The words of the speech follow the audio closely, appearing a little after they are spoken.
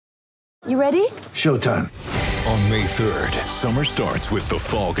You ready? Showtime. On May 3rd, summer starts with The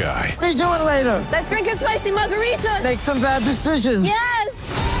Fall Guy. Let's do it later. Let's drink a spicy margarita. Make some bad decisions. Yes!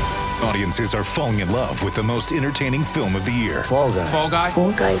 Audiences are falling in love with the most entertaining film of the year. Fall Guy. Fall Guy?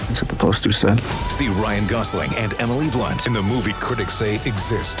 Fall Guy. That's what the poster said. See Ryan Gosling and Emily Blunt in the movie critics say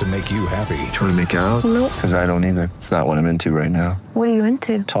exists to make you happy. Trying to make it out? Nope. Because I don't either. It's not what I'm into right now. What are you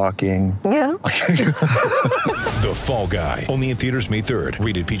into? Talking. Yeah. The Fall Guy. Only in theaters May 3rd.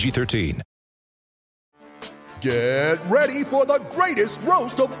 Rated PG-13. Get ready for the greatest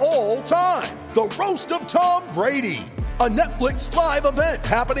roast of all time. The Roast of Tom Brady. A Netflix live event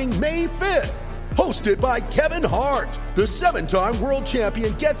happening May 5th. Hosted by Kevin Hart. The 7-time world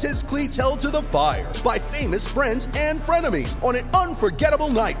champion gets his cleats held to the fire by famous friends and frenemies on an unforgettable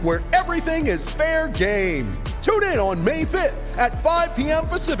night where everything is fair game. Tune in on May 5th at 5 p.m.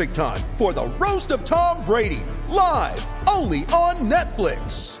 Pacific time for the Roast of Tom Brady. Live only on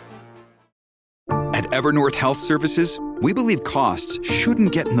Netflix. At Evernorth Health Services, we believe costs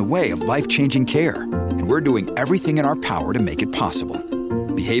shouldn't get in the way of life-changing care, and we're doing everything in our power to make it possible.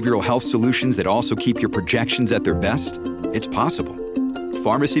 Behavioral health solutions that also keep your projections at their best? It's possible.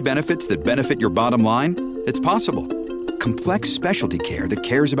 Pharmacy benefits that benefit your bottom line? It's possible. Complex specialty care that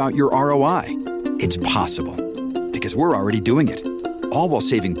cares about your ROI? It's possible. Because we're already doing it. All while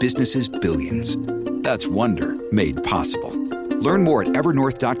saving businesses billions. That's Wonder made possible. Learn more at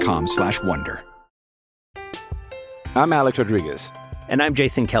evernorth.com/wonder. I'm Alex Rodriguez. And I'm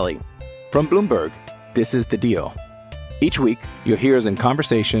Jason Kelly. From Bloomberg, this is The Deal. Each week, you'll hear us in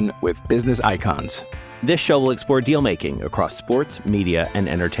conversation with business icons. This show will explore deal-making across sports, media, and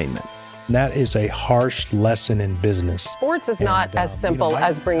entertainment. That is a harsh lesson in business. Sports is not as simple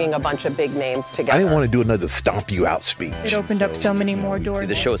as bringing a bunch of big names together. I didn't want to do another stomp you out speech. It opened up so many more doors.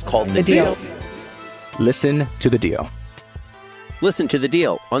 The show is called The Deal. Listen to The Deal. Listen to The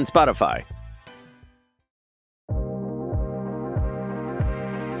Deal on Spotify.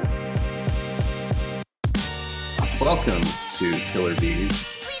 Welcome to Killer Bees,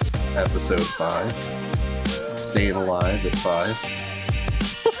 episode 5. Staying alive at 5.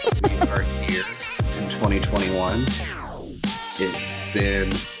 We are here in 2021. It's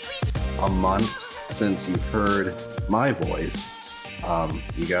been a month since you've heard my voice.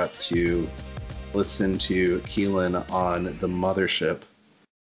 You got to listen to Keelan on the Mothership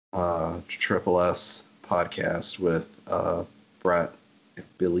Triple S podcast with Brett, I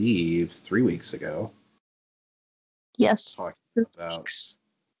believe, 3 weeks ago. Yes. Talking about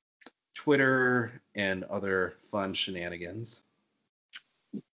Twitter and other fun shenanigans.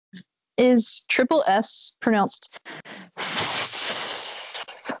 Is Triple S pronounced?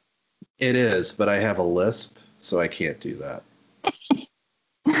 It is, but I have a lisp, so I can't do that.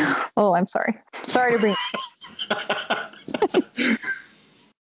 Oh, I'm sorry. Sorry to bring.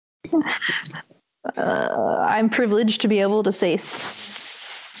 I'm privileged to be able to say.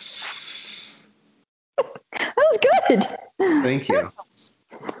 That was good. Thank you.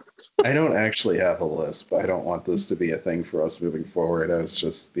 I don't actually have a lisp. I don't want this to be a thing for us moving forward. I was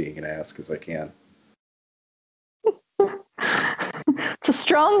just being an ass because I can. It's a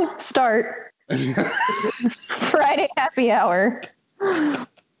strong start. Friday happy hour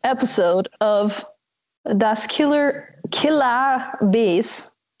episode of Das Killer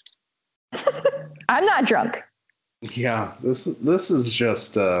Bees. I'm not drunk. Yeah, this is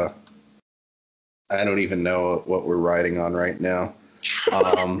just I don't even know what we're riding on right now.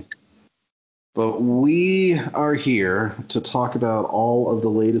 But we are here to talk about all of the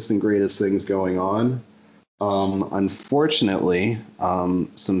latest and greatest things going on. Unfortunately,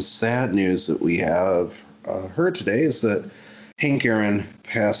 some sad news that we have heard today is that Hank Aaron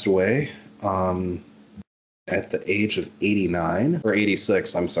passed away at the age of 89, or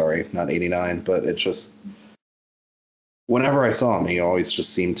 86, I'm sorry, not 89, but it just... Whenever I saw him, he always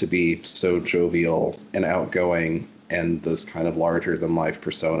just seemed to be so jovial and outgoing and this kind of larger-than-life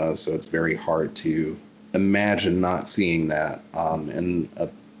persona, so it's very hard to imagine not seeing that in a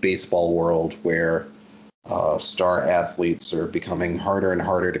baseball world where star athletes are becoming harder and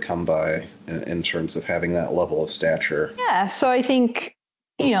harder to come by in terms of having that level of stature. Yeah, so I think,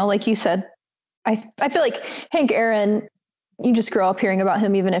 like you said, I feel like Hank Aaron, you just grow up hearing about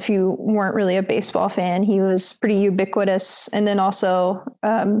him, even if you weren't really a baseball fan. He was pretty ubiquitous. And then also,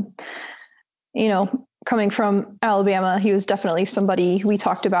 coming from Alabama, he was definitely somebody we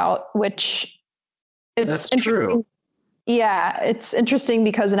talked about, which it's That's true. Yeah, it's interesting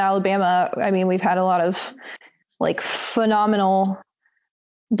because in Alabama, I mean, we've had a lot of phenomenal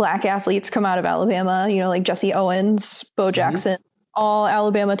Black athletes come out of Alabama, like Jesse Owens, Bo Jackson, all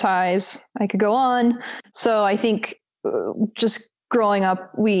Alabama ties. I could go on. So I think just growing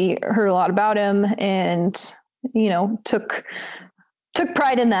up, we heard a lot about him and, took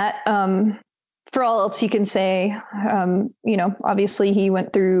pride in that. For all else you can say, obviously he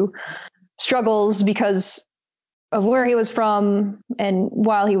went through struggles because of where he was from and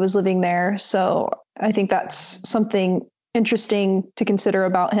while he was living there. So I think that's something interesting to consider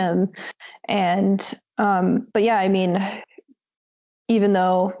about him. And, but yeah, I mean, even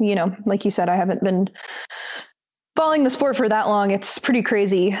though, like you said, I haven't been following the sport for that long, it's pretty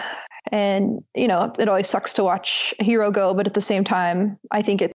crazy. And, it always sucks to watch a hero go, but at the same time, I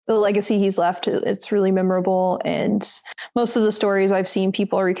think the legacy he's left, it's really memorable. And most of the stories I've seen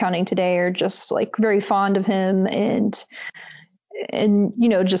people recounting today are just like very fond of him and,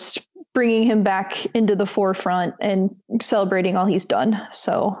 just bringing him back into the forefront and celebrating all he's done.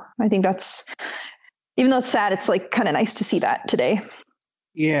 So I think that's, even though it's sad, it's like kind of nice to see that today.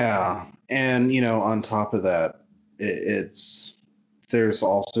 Yeah. And, on top of that, there's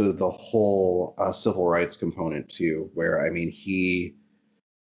also the whole civil rights component too, where, he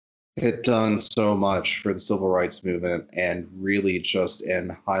had done so much for the civil rights movement and really just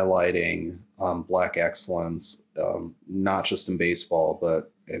in highlighting Black excellence, not just in baseball,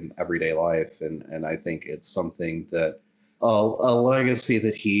 but in everyday life. And I think it's something that a legacy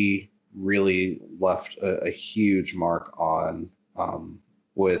that he really left a huge mark on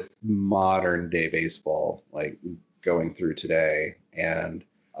with modern day baseball, like going through today. And,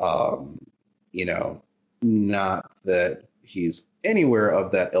 not that he's anywhere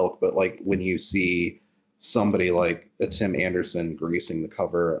of that ilk, but like when you see somebody like a Tim Anderson gracing the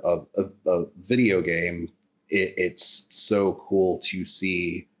cover of a video game, it's so cool to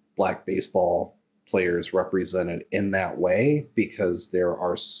see Black baseball players represented in that way, because there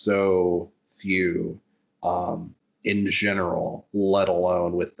are so few in general, let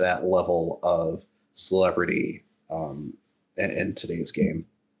alone with that level of celebrity in today's game.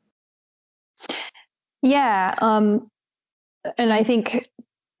 Yeah. And I think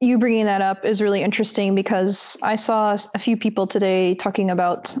you bringing that up is really interesting, because I saw a few people today talking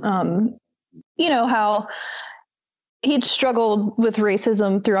about, how he'd struggled with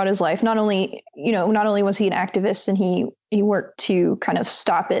racism throughout his life. Not only was he an activist and he worked to kind of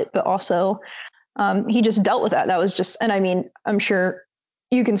stop it, but also he just dealt with that. That was just, and I'm sure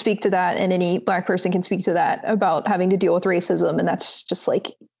you can speak to that, and any Black person can speak to that, about having to deal with racism. And that's just like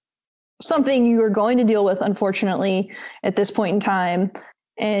something you are going to deal with, unfortunately, at this point in time.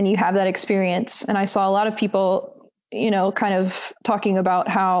 And you have that experience. And I saw a lot of people, kind of talking about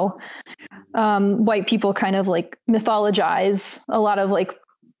how white people kind of like mythologize a lot of like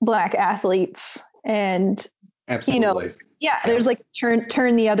Black athletes. And, absolutely. There's like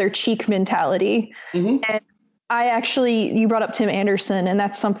turn the other cheek mentality. Mm-hmm. And you brought up Tim Anderson, and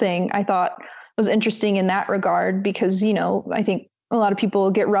that's something I thought was interesting in that regard, because, I think a lot of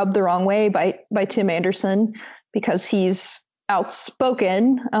people get rubbed the wrong way by Tim Anderson because he's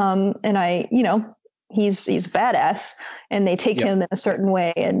outspoken. And he's badass, and they take him in a certain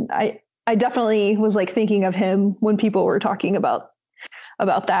way. And I definitely was like thinking of him when people were talking about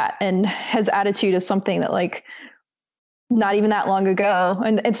that, and his attitude is something that like, not even that long ago,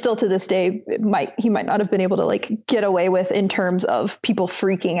 and still to this day, he might not have been able to like get away with, in terms of people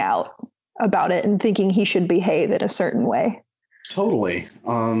freaking out about it and thinking he should behave in a certain way. Totally.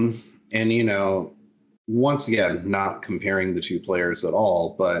 And once again, not comparing the two players at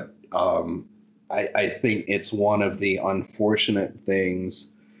all, but I think it's one of the unfortunate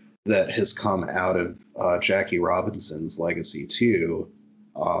things that has come out of Jackie Robinson's legacy too.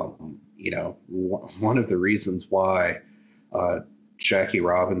 One of the reasons why Jackie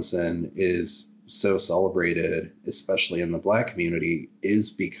Robinson is so celebrated, especially in the Black community, is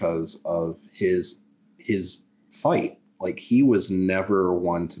because of his fight. Like, he was never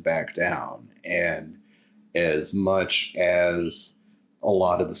one to back down. And as much as a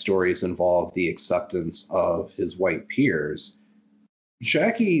lot of the stories involve the acceptance of his white peers,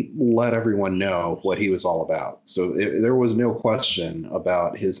 Jackie let everyone know what he was all about. So there was no question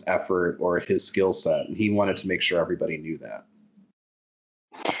about his effort or his skill set. And he wanted to make sure everybody knew that.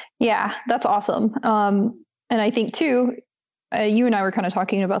 Yeah, that's awesome. And I think too, you and I were kind of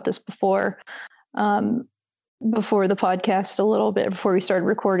talking about this before the podcast a little bit, before we started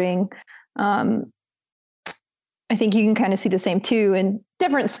recording. I think you can kind of see the same too, in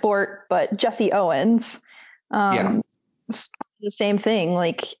different sport, but Jesse Owens, the same thing.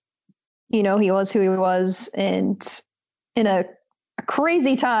 Like, he was who he was, and in a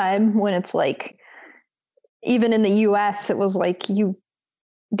crazy time when it's like, even in the US, it was like,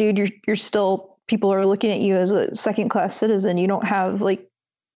 dude, you're still, people are looking at you as a second-class citizen. You don't have like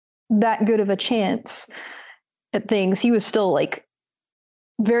that good of a chance at things. He was still like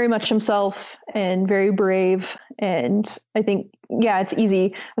very much himself and very brave. And I think, yeah, it's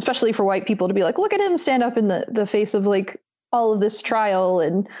easy, especially for white people, to be like, look at him stand up in the face of like all of this trial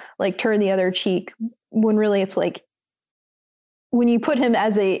and like turn the other cheek, when really it's like, when you put him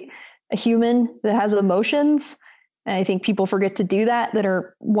as a human that has emotions, and I think people forget to do that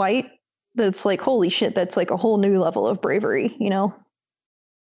are white, that's like, holy shit, that's like a whole new level of bravery, you know?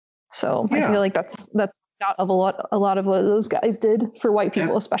 So yeah. I feel like that's not of a lot of what those guys did for white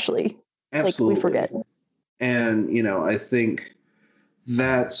people, especially. Absolutely. Like, we forget. And, you know, I think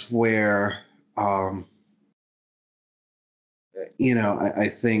that's where, you know, I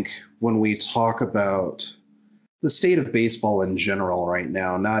think when we talk about the state of baseball in general right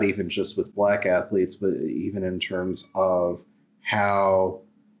now, not even just with black athletes, but even in terms of how,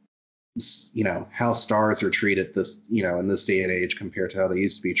 you know, how stars are treated this, you know, in this day and age compared to how they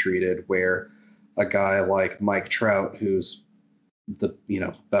used to be treated, where a guy like Mike Trout, who's the, you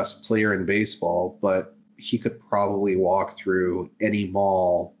know, best player in baseball, but he could probably walk through any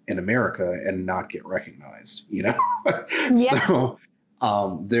mall in America and not get recognized, you know? Yeah. So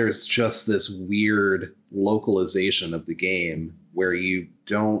there's just this weird localization of the game where you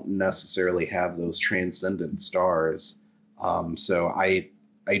don't necessarily have those transcendent stars. So I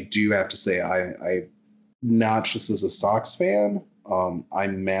do have to say, I not just as a Sox fan,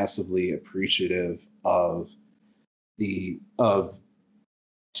 I'm massively appreciative of Tim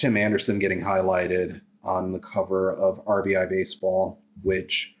Anderson getting highlighted on the cover of RBI Baseball,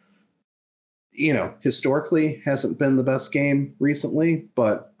 which, you know, historically hasn't been the best game recently,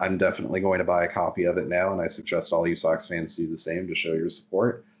 but I'm definitely going to buy a copy of it now, and I suggest all you Sox fans do the same to show your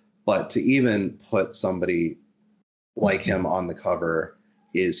support. But to even put somebody like him on the cover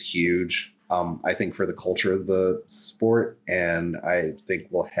is huge, I think, for the culture of the sport, and I think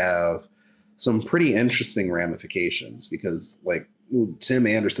we'll have some pretty interesting ramifications, because, like, Tim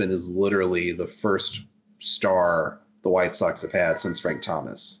Anderson is literally the first star the White Sox have had since Frank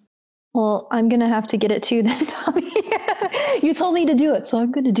Thomas. Well, I'm going to have to get it too then, Tommy. You told me to do it, so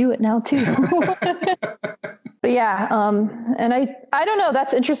I'm going to do it now too. But yeah, and I don't know,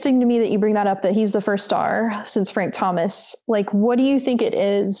 that's interesting to me that you bring that up, that he's the first star since Frank Thomas. Like, what do you think it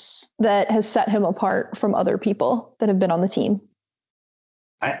is that has set him apart from other people that have been on the team?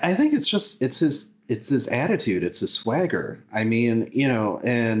 I think it's his attitude, it's his swagger. I mean, you know,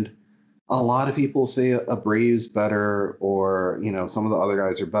 and a lot of people say Abreu's better, or, you know, some of the other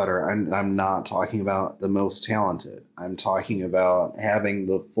guys are better. I'm not talking about the most talented. I'm talking about having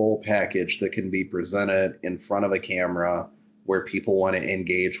the full package that can be presented in front of a camera where people want to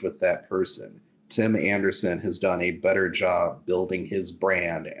engage with that person. Tim Anderson has done a better job building his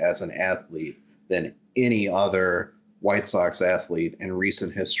brand as an athlete than any other White Sox athlete in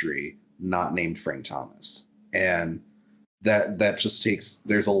recent history, not named Frank Thomas. And that just takes,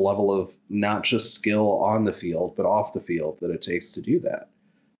 there's a level of not just skill on the field, but off the field that it takes to do that.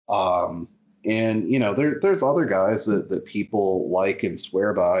 And, you know, there's other guys that people like and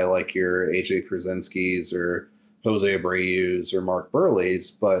swear by, like your AJ Pierzynski's or Jose Abreu's or Mark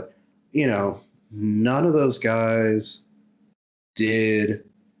Burley's, but, you know, none of those guys did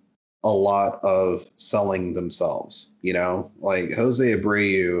a lot of selling themselves, you know? Like Jose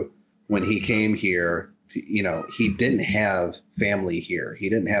Abreu, when he came here, you know, he didn't have family here. He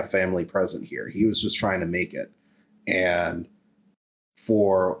didn't have family present here. He was just trying to make it. And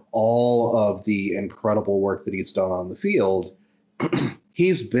for all of the incredible work that he's done on the field,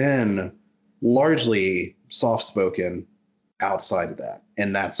 he's been largely soft-spoken outside of that.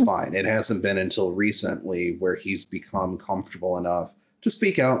 And that's fine. It hasn't been until recently where he's become comfortable enough to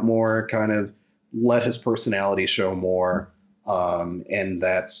speak out more, kind of let his personality show more. And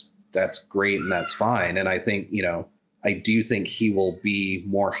that's great and that's fine. And I think, you know, I do think he will be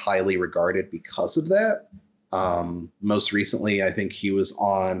more highly regarded because of that. Most recently, I think he was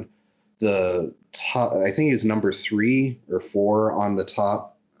on the top, I think he was number 3 or 4 on the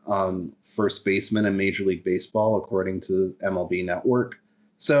top first baseman in Major League Baseball, according to MLB Network.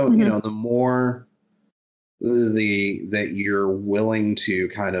 So, you know, the more that you're willing to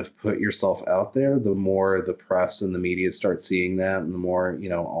kind of put yourself out there, the more the press and the media start seeing that, and the more, you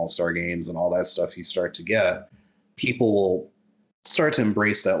know, all-star games and all that stuff you start to get, people will start to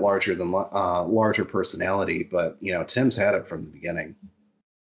embrace that larger personality. But, you know, Tim's had it from the beginning.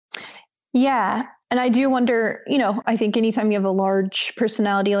 Yeah. And I do wonder, you know, I think anytime you have a large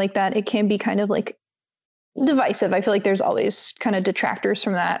personality like that, it can be kind of like divisive. I feel like there's always kind of detractors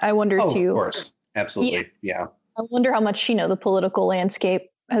from that. I wonder too. Of course. Absolutely. Yeah. I wonder how much, you know, the political landscape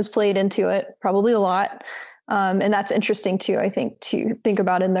has played into it. Probably a lot. And that's interesting too, I think, to think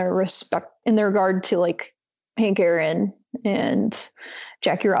about in their regard to like Hank Aaron and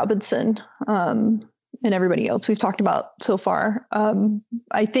Jackie Robinson, and everybody else we've talked about so far.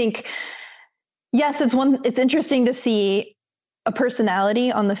 I think, yes, it's interesting to see a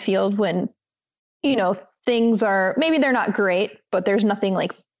personality on the field when, things are, maybe they're not great, but there's nothing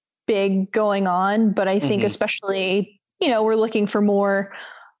like big going on. But I think especially, we're looking for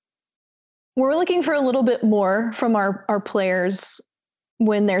a little bit more from our players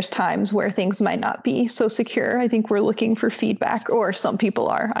when there's times where things might not be so secure. I think we're looking for feedback, or some people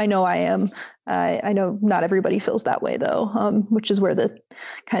are. I know I am. I know not everybody feels that way though, which is where the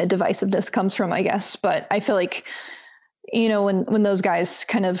kind of divisiveness comes from, I guess. But I feel like, when those guys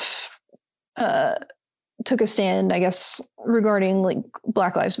kind of took a stand, I guess, regarding like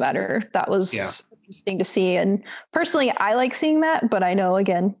Black Lives Matter, that was interesting to see. And personally, I like seeing that, but I know,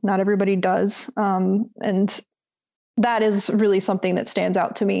 again, not everybody does. And that is really something that stands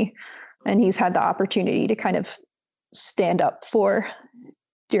out to me. And he's had the opportunity to kind of stand up for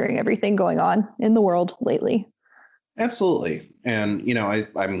during everything going on in the world lately. Absolutely. And,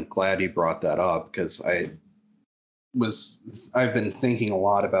 I'm glad you brought that up, because I've been thinking a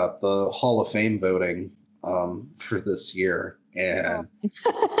lot about the Hall of Fame voting for this year. And,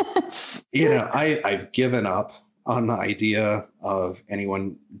 I've given up on the idea of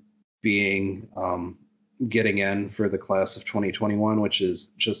anyone being getting in for the class of 2021, which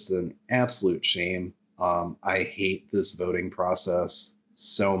is just an absolute shame. I hate this voting process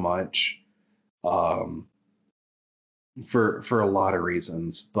so much for a lot of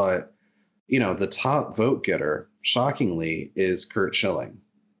reasons. But, the top vote getter, shockingly, is Curt Schilling.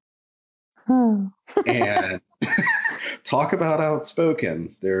 And talk about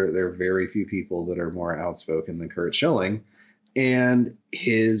outspoken. There are very few people that are more outspoken than Curt Schilling. And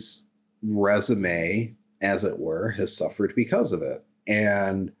his resume, as it were, has suffered because of it.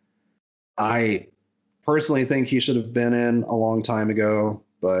 And I personally think he should have been in a long time ago.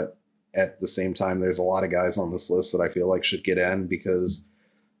 But at the same time, there's a lot of guys on this list that I feel like should get in, because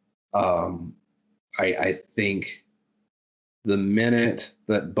I think the minute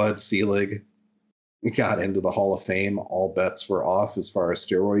that Bud Selig got into the Hall of Fame, all bets were off as far as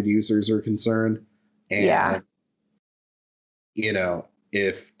steroid users are concerned. And,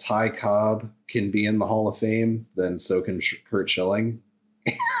 if Ty Cobb can be in the Hall of Fame, then so can Curt Schilling.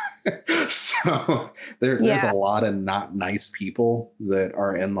 So there's a lot of not nice people that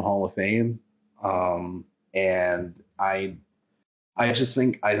are in the Hall of Fame. And I just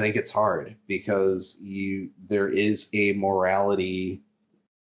think it's hard, because there is a morality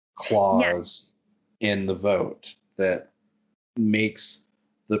clause in the vote that makes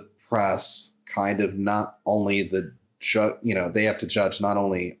the press kind of not only they have to judge not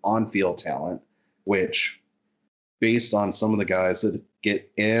only on-field talent, which, based on some of the guys that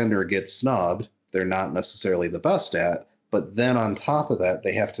get in or get snubbed, they're not necessarily the best at. But then on top of that,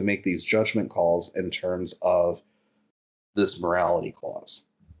 they have to make these judgment calls in terms of this morality clause.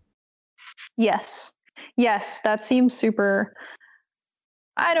 Yes, that seems super.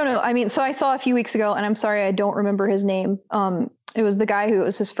 I don't know. I mean, so I saw a few weeks ago, and I'm sorry, I don't remember his name. It was the guy who it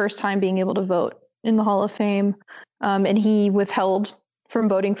was his first time being able to vote in the Hall of Fame. And he withheld from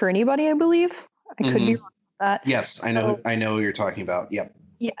voting for anybody, I believe. I could be wrong with that. Yes, I know who you're talking about. Yep.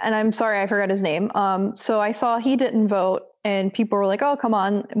 Yeah, and I'm sorry, I forgot his name. So I saw he didn't vote, and people were like, oh, come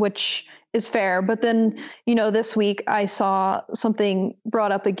on, which is fair. But then, this week I saw something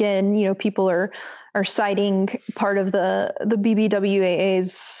brought up again. People are citing part of the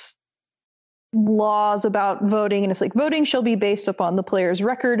BBWAA's laws about voting, and it's like, voting shall be based upon the player's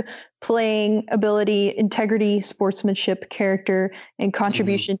record, playing ability, integrity, sportsmanship, character, and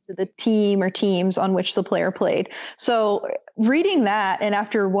contribution to the team or teams on which the player played. So reading that, and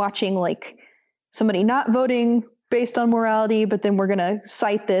after watching like somebody not voting based on morality, but then we're going to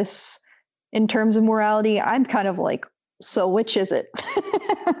cite this in terms of morality, I'm kind of like, so which is it?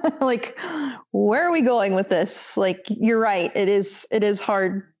 Like, where are we going with this? Like, you're right. It is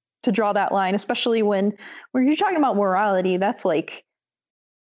hard to draw that line, especially when you're talking about morality. That's like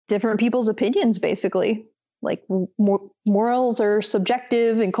different people's opinions, basically. Like, morals are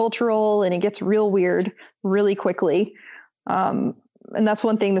subjective and cultural, and it gets real weird really quickly. And that's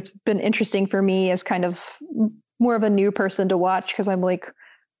one thing that's been interesting for me as kind of more of a new person to watch, because I'm like,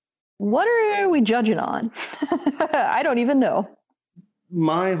 what are we judging on? I don't even know.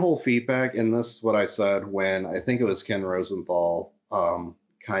 My whole feedback, and this is what I said when I think it was Ken Rosenthal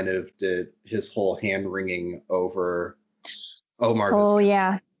kind of did his whole hand-wringing over Omar. Oh,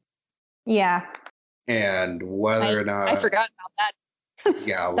 yeah. Yeah. And whether or not... I forgot about that.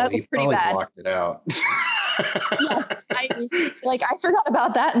 Yeah, well, he probably blocked it out. Yes, I forgot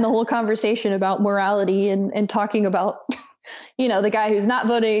about that in the whole conversation about morality and talking about, the guy who's not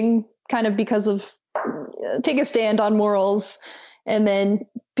voting kind of because of take a stand on morals, and then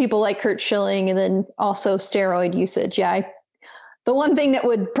people like Curt Schilling, and then also steroid usage. Yeah, the one thing that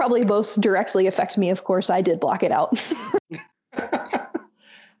would probably most directly affect me, of course, I did block it out.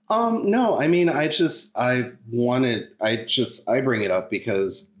 No, I mean, I bring it up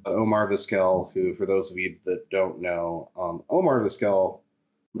because Omar Vizquel, who, for those of you that don't know, Omar Vizquel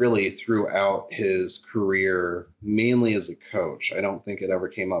really throughout his career, mainly as a coach, I don't think it ever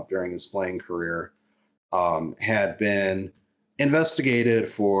came up during his playing career, had been investigated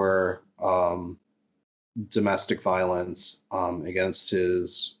for domestic violence against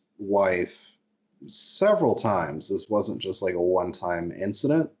his wife several times. This wasn't just like a one-time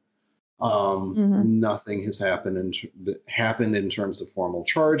incident. Nothing has happened in terms of formal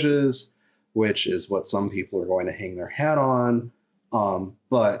charges, which is what some people are going to hang their hat on.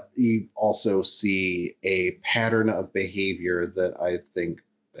 But you also see a pattern of behavior that I think,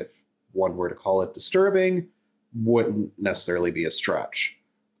 if one were to call it disturbing, wouldn't necessarily be a stretch.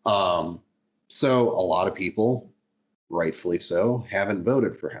 So a lot of people, rightfully so, haven't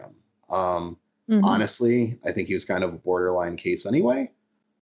voted for him. Honestly, I think he was kind of a borderline case anyway.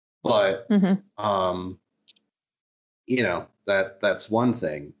 But, that's one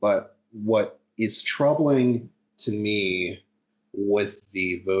thing. But what is troubling to me with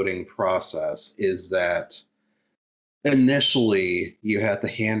the voting process is that initially you had the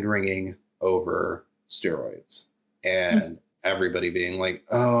hand-wringing over steroids and everybody being like,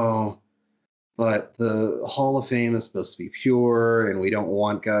 oh, but the Hall of Fame is supposed to be pure and we don't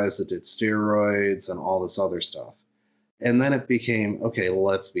want guys that did steroids and all this other stuff. And then it became, okay,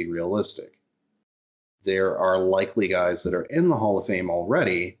 let's be realistic. There are likely guys that are in the Hall of Fame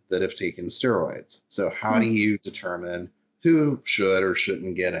already that have taken steroids. So how do you determine who should or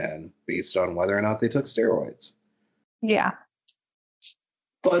shouldn't get in based on whether or not they took steroids? Yeah.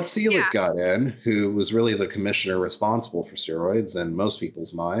 Bud Selig got in, who was really the commissioner responsible for steroids in most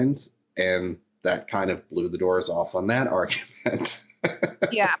people's minds. And that kind of blew the doors off on that argument.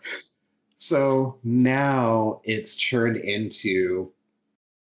 Yeah. So now it's turned into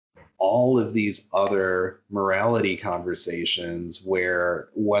all of these other morality conversations where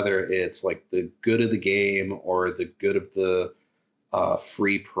whether it's like the good of the game or the good of the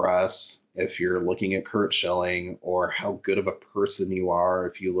free press, if you're looking at Curt Schilling, or how good of a person you are,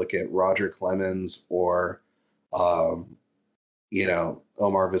 if you look at Roger Clemens or, Omar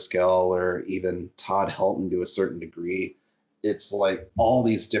Vizquel or even Todd Helton to a certain degree. It's like all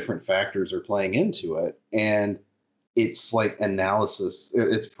these different factors are playing into it. And it's like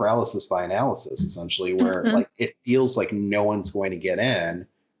it's paralysis by analysis, essentially, where like it feels like no one's going to get in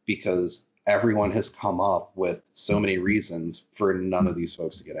because everyone has come up with so many reasons for none of these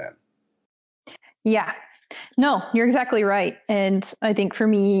folks to get in. Yeah, no, you're exactly right. And I think for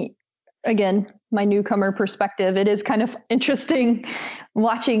me, again, my newcomer perspective, it is kind of interesting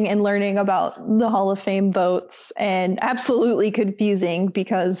watching and learning about the Hall of Fame votes, and absolutely confusing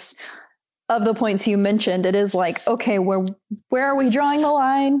because of the points you mentioned. It is like, okay, where are we drawing the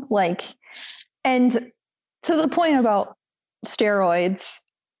line? Like, and to the point about steroids,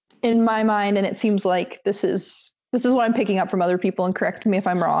 in my mind, and it seems like this is what I'm picking up from other people, and correct me if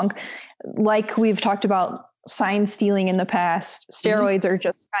I'm wrong. Like we've talked about sign stealing in the past, steroids are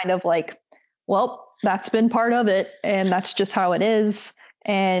just kind of like, well, that's been part of it, and that's just how it is.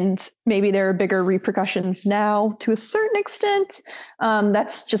 And maybe there are bigger repercussions now to a certain extent.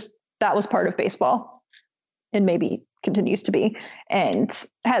 That was part of baseball, and maybe continues to be, and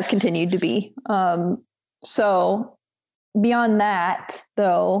has continued to be. So beyond that,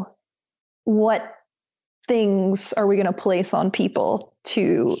 though, what things are we going to place on people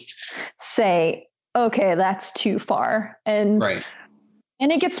to say, okay, that's too far? And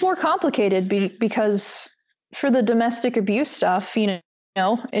it gets more complicated because for the domestic abuse stuff,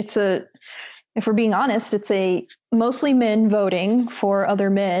 if we're being honest, it's a mostly men voting for other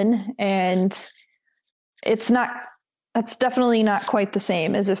men, and that's definitely not quite the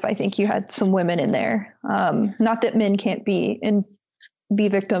same as if I think you had some women in there. Not that men can't be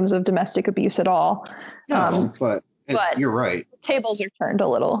victims of domestic abuse at all. No, but you're right. Tables are turned a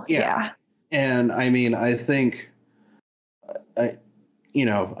little. Yeah. And I mean, I think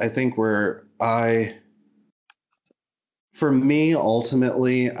for me,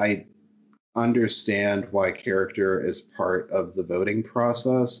 ultimately, I understand why character is part of the voting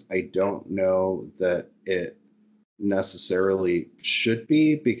process. I don't know that it necessarily should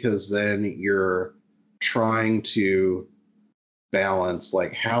be, because then you're trying to balance,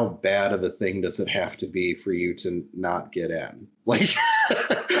 like, how bad of a thing does it have to be for you to not get in? Like,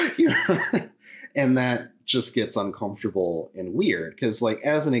 you know, and that just gets uncomfortable and weird. Because, like,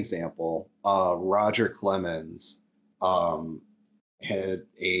 as an example, Roger Clemens had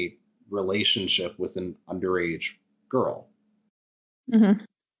a relationship with an underage girl. Mm-hmm.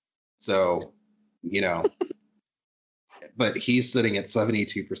 So, you know, but he's sitting at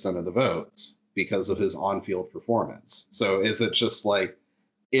 72% of the votes because of his on-field performance. So is it just like,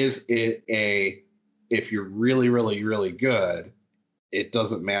 is it if you're really, really, really good, it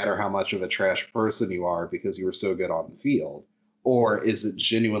doesn't matter how much of a trash person you are because you were so good on the field? Or is it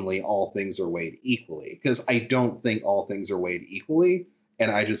genuinely all things are weighed equally? Because I don't think all things are weighed equally.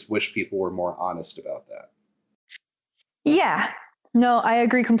 And I just wish people were more honest about that. Yeah, no, I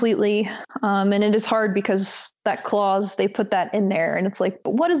agree completely. And it is hard because that clause, they put that in there and it's like,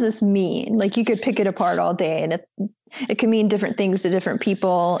 but what does this mean? Like, you could pick it apart all day and it can mean different things to different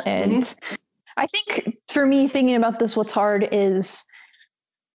people. And I think for me, thinking about this, what's hard is,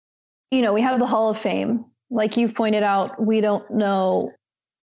 you know, we have the Hall of Fame. Like you've pointed out, we don't know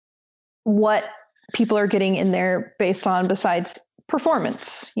what people are getting in there based on besides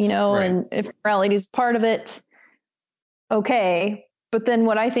performance, you know, right. And if morality is part of it, okay. But then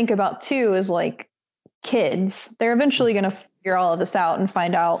what I think about too is like kids, they're eventually going to figure all of this out and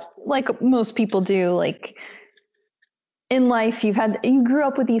find out, like most people do, like in life, you grew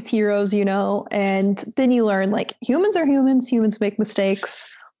up with these heroes, you know, and then you learn like humans are humans, humans make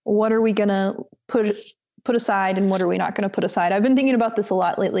mistakes. What are we going to put aside and what are we not going to put aside? I've been thinking about this a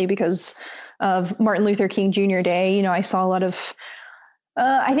lot lately because of Martin Luther King Jr. Day. You know, I saw a lot of,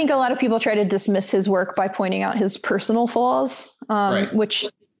 I think a lot of people try to dismiss his work by pointing out his personal flaws, right. Which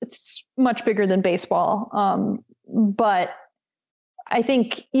it's much bigger than baseball. But I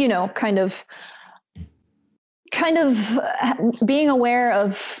think, you know, kind of being aware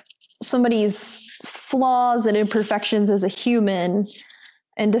of somebody's flaws and imperfections as a human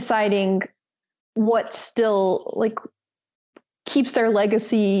and deciding what still like keeps their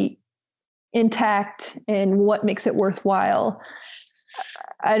legacy intact and what makes it worthwhile.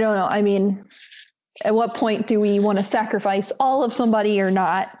 I don't know. I mean, at what point do we want to sacrifice all of somebody or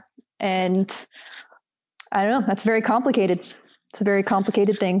not? And I don't know. That's very complicated. It's a very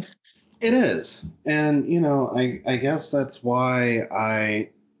complicated thing. It is. And, you know, I guess that's why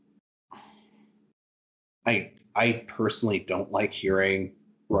I personally don't like hearing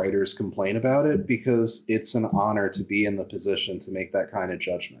writers complain about it, because it's an honor to be in the position to make that kind of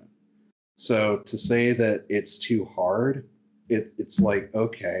judgment. So to say that it's too hard, it's like,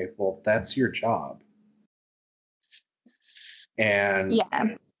 okay, well, that's your job. And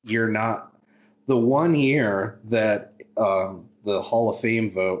you're not, the 1 year that the Hall of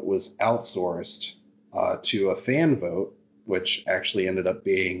Fame vote was outsourced to a fan vote, which actually ended up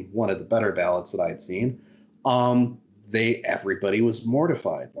being one of the better ballots that I'd seen. Everybody was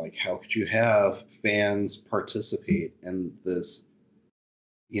mortified. Like, how could you have fans participate in this,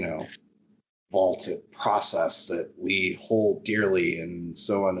 you know, vaulted process that we hold dearly and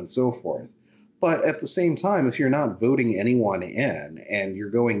so on and so forth. But at the same time, if you're not voting anyone in and you're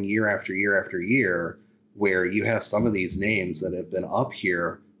going year after year after year, where you have some of these names that have been up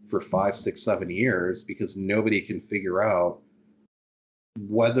here for 5, 6, 7 years because nobody can figure out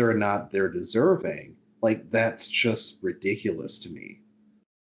whether or not they're deserving, like, that's just ridiculous to me.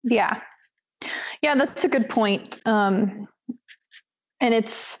 Yeah. Yeah, that's a good point. And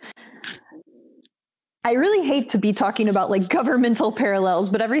I really hate to be talking about like governmental parallels,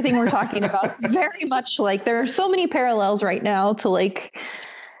 but everything we're talking about very much like there are so many parallels right now to like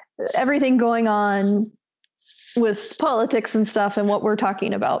everything going on with politics and stuff and what we're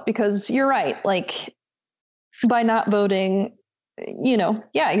talking about, because you're right. Like by not voting, you know,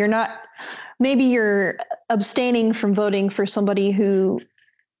 maybe you're abstaining from voting for somebody who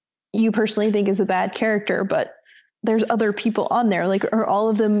you personally think is a bad character, but there's other people on there, like, are all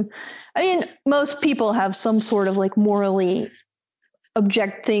of them, I mean, most people have some sort of like morally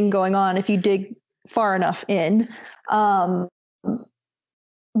object thing going on if you dig far enough in.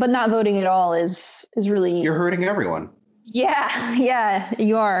 But not voting at all is really, you're hurting everyone. Yeah,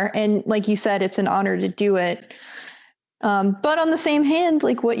 you are. And like you said, it's an honor to do it. But on the same hand,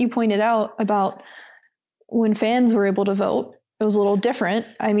 like what you pointed out about when fans were able to vote, it was a little different.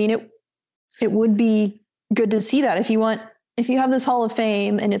 I mean, it would be good to see that if you have this Hall of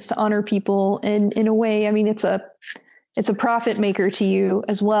Fame and it's to honor people, and in a way, I mean, it's a profit maker to you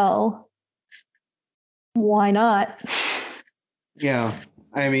as well. Why not? Yeah.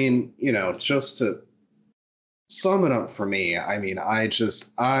 I mean, you know, just to sum it up for me, I mean,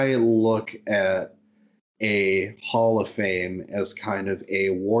 I look at a Hall of Fame as kind of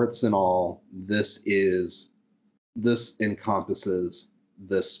a warts and all, this encompasses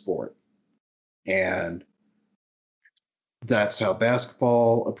this sport. And that's how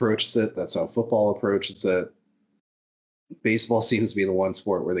basketball approaches it. That's how football approaches it. Baseball seems to be the one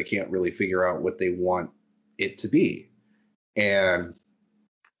sport where they can't really figure out what they want it to be. And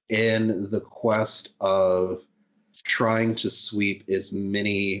in the quest of trying to sweep as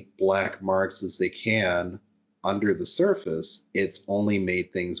many black marks as they can under the surface, it's only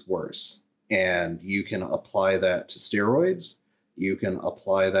made things worse. And you can apply that to steroids. You can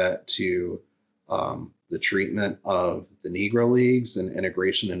apply that to the treatment of the Negro Leagues and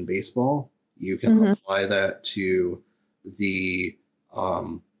integration in baseball. You can apply that to the,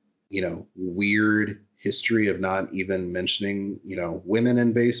 weird history of not even mentioning, women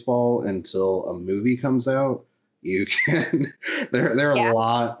in baseball until a movie comes out. You can, there are a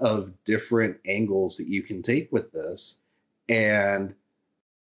lot of different angles that you can take with this. And,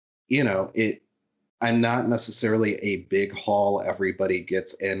 I'm not necessarily a big haul, everybody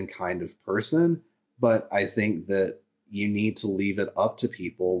gets in kind of person, but I think that you need to leave it up to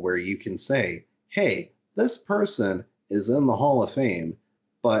people where you can say, hey, this person is in the Hall of Fame,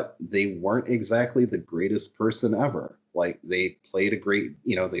 but they weren't exactly the greatest person ever. Like they played great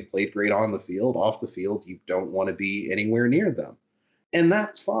on the field, off the field. You don't want to be anywhere near them. And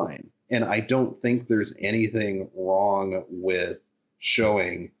that's fine. And I don't think there's anything wrong with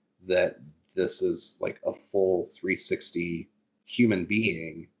showing that this is like a full 360 human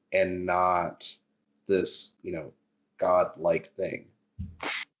being and not this, God-like thing.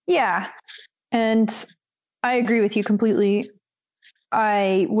 Yeah. And I agree with you completely.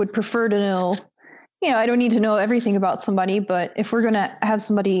 I would prefer to know, I don't need to know everything about somebody, but if we're going to have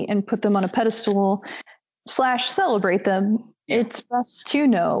somebody and put them on a pedestal / celebrate them, it's best to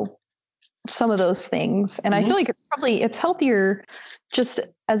know some of those things. And I feel like it's healthier just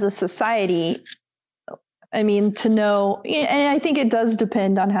as a society. I mean, to know, and I think it does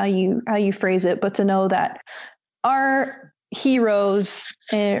depend on how you phrase it, but to know that our heroes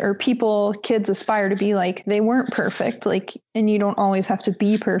or people kids aspire to be like, they weren't perfect, like, and you don't always have to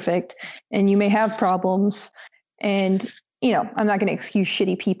be perfect, and you may have problems, and I'm not going to excuse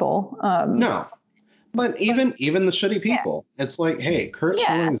shitty people. No, but even the shitty people, it's like, hey, Curt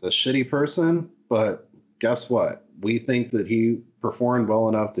Schilling is a shitty person, but guess what? We think that he performed well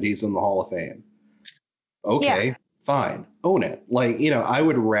enough that he's in the Hall of Fame. Okay, fine. Own it. Like, I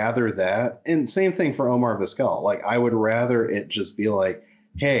would rather that. And same thing for Omar Vizquel. Like, I would rather it just be like,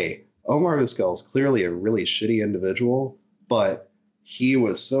 hey, Omar Vizquel is clearly a really shitty individual, but he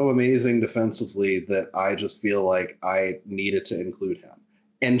was so amazing defensively that I just feel like I needed to include him.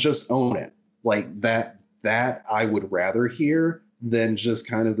 And just own it. Like, that I would rather hear than just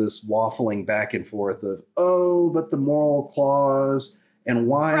kind of this waffling back and forth of, oh, but the moral clause, and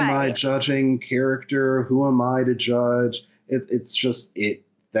why am I judging character? Who am I to judge? It's just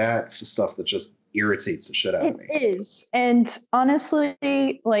that's the stuff that just irritates the shit out of me. It is. And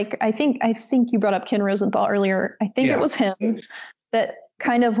honestly, like, I think you brought up Ken Rosenthal earlier. I think it was him that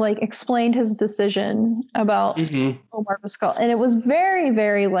kind of like explained his decision about Omar Vizquel. And it was very,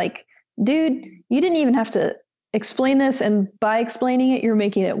 very like, dude, you didn't even have to explain this. And by explaining it, you're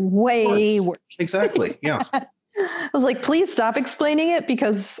making it way worse. Exactly. Yeah. I was like, please stop explaining it,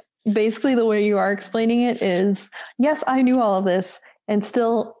 because basically the way you are explaining it is, yes, I knew all of this and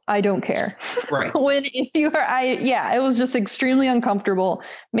still I don't care. Right. It was just extremely uncomfortable,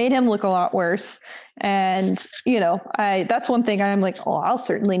 made him look a lot worse. And, that's one thing I'm like, oh, I'll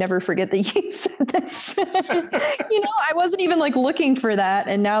certainly never forget that you said this. I wasn't even like looking for that.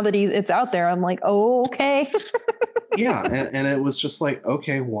 And now that it's out there, I'm like, oh, okay. Yeah. And it was just like,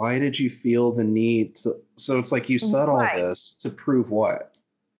 okay, why did you feel the need to? So it's like you said all this to prove what?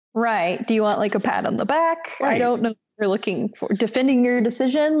 Right. Do you want like a pat on the back? Right. I don't know. You're looking for defending your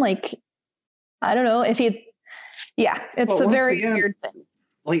decision. Like, I don't know if it's a very weird thing.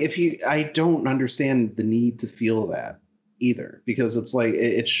 Like I don't understand the need to feel that either, because it's like,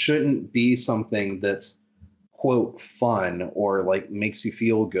 it shouldn't be something that's quote fun or like makes you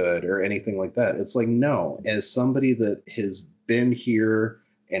feel good or anything like that. It's like, no, as somebody that has been here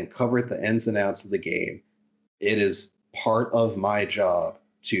and covered the ins and outs of the game, it is part of my job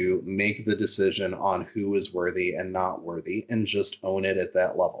to make the decision on who is worthy and not worthy, and just own it at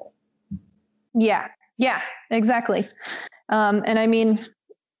that level. Yeah, exactly. And I mean,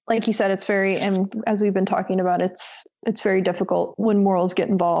 like you said, it's very, and as we've been talking about, it's very difficult when morals get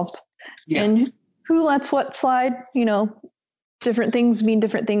involved. Yeah. And who lets what slide? Different things mean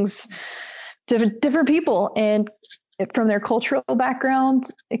different things, different people. And from their cultural background,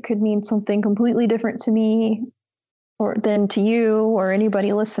 it could mean something completely different to me or than to you or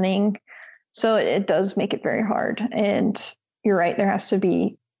anybody listening. So it does make it very hard. And you're right, there has to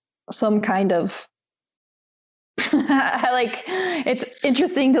be some kind of it's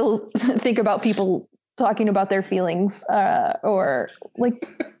interesting to think about people talking about their feelings or like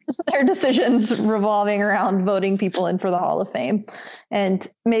their decisions revolving around voting people in for the Hall of Fame. And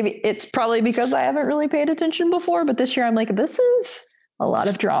maybe it's probably because I haven't really paid attention before, but this year I'm like, this is a lot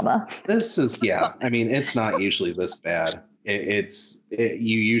of drama. This is, yeah. I mean, it's not usually this bad. You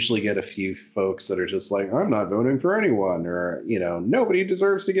usually get a few folks that are just like, I'm not voting for anyone, or, you know, nobody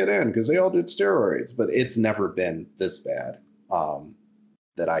deserves to get in because they all did steroids. But it's never been this bad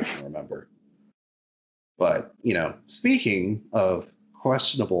that I can remember. But, you know, speaking of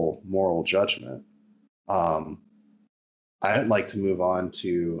questionable moral judgment, I'd like to move on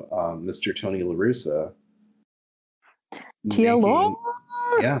to Mr. Tony La Russa.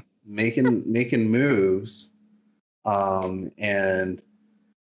 Making moves and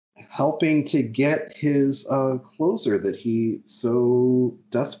helping to get his closer that he so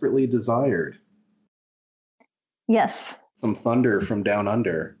desperately desired. Yes. Some thunder from down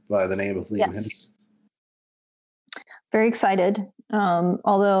under by the name of Liam Hendriks. Very excited.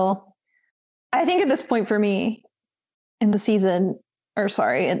 Although I think at this point for me in the season, or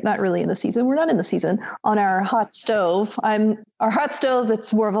sorry, not really in the season. We're not in the season. On our hot stove, our hot stove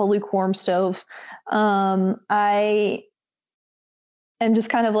that's more of a lukewarm stove. I am just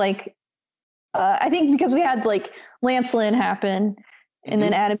kind of like, I think because we had like Lance Lynn happen and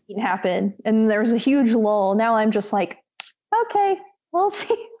then Adam Eaton happen, and there was a huge lull. Now I'm just like, okay, we'll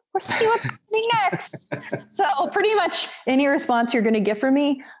see. We'll see what's happening next. So pretty much any response you're going to get from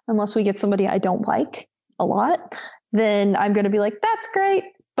me, unless we get somebody I don't like a lot, then I'm going to be like, that's great.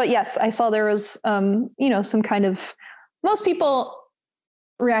 But yes, I saw there was, some kind of, most people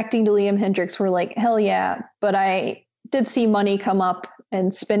reacting to Liam Hendriks were like, hell yeah. But I did see money come up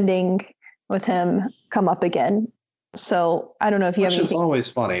and spending with him come up again. So I don't know if you have anything. Which is always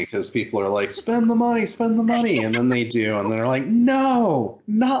funny because people are like, spend the money. And then they do. And they're like, no,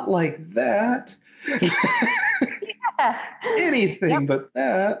 not like that. Anything but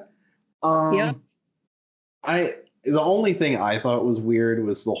that. The only thing I thought was weird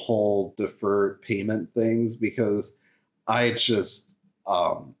was the whole deferred payment things, because I just,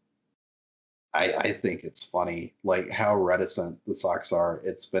 I think it's funny, like how reticent the Sox are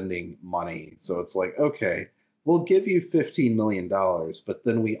at spending money. So it's like, okay, we'll give you $15 million, but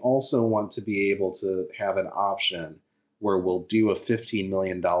then we also want to be able to have an option where we'll do a $15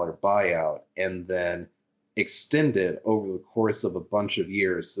 million buyout and then extend it over the course of a bunch of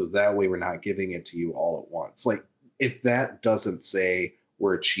years. So that way we're not giving it to you all at once. Like, if that doesn't say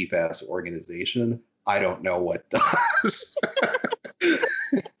we're a cheap ass organization, I don't know what does.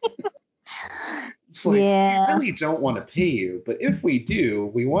 It's like, we really don't want to pay you, but if we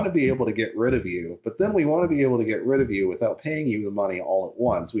do, we want to be able to get rid of you, but then we want to be able to get rid of you without paying you the money all at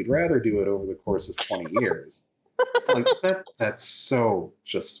once. We'd rather do it over the course of 20 years. Like that's so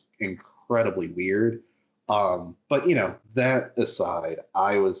just incredibly weird. But you know, that aside,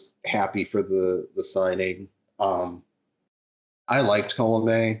 I was happy for the signing. I liked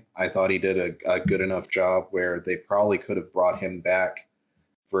Colomé. I thought he did a good enough job where they probably could have brought him back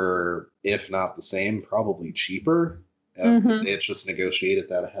for, if not the same, probably cheaper. They had just negotiated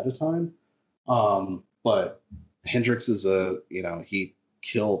that ahead of time. But Hendriks is he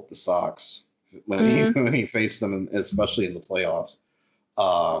killed the Sox when he faced them, especially in the playoffs.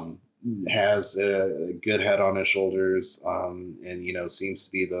 Has a good head on his shoulders, and seems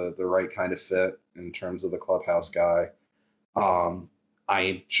to be the right kind of fit in terms of a clubhouse guy.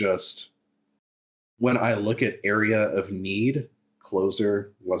 When I look at area of need,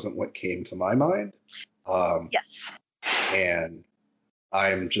 closer wasn't what came to my mind. Yes. And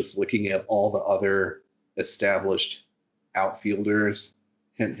I'm just looking at all the other established outfielders,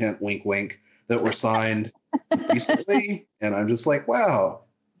 hint, hint, wink, wink, that were signed recently. And I'm just like, wow,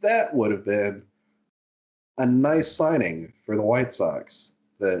 that would have been a nice signing for the White Sox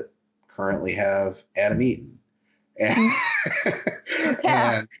that currently have Adam Eaton. And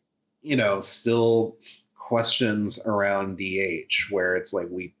still questions around DH where it's like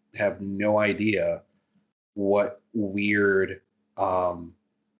we have no idea what weird I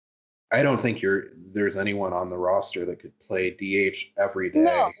don't think there's anyone on the roster that could play DH every day.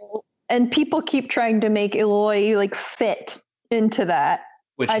 No. And people keep trying to make Eloy fit into that.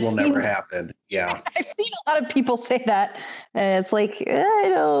 Which will never happen. Yeah. I've seen a lot of people say that. And it's like, I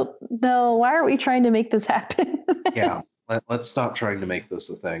don't know. Why are we trying to make this happen? Yeah. Let's stop trying to make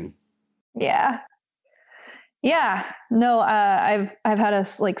this a thing. Yeah. Yeah, no, I've had a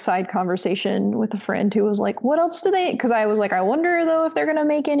like side conversation with a friend who was like, "What else do they?" Because I was like, "I wonder though if they're gonna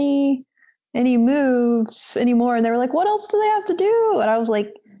make any moves anymore." And they were like, "What else do they have to do?" And I was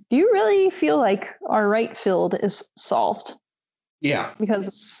like, "Do you really feel like our right field is solved?" Yeah,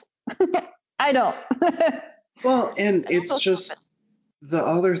 because I don't. Well, and it's just the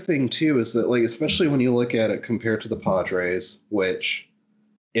other thing too is that, like, especially when you look at it compared to the Padres, which,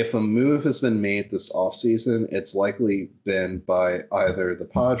 if a move has been made this offseason, it's likely been by either the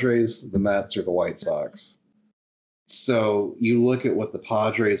Padres, the Mets, or the White Sox. So you look at what the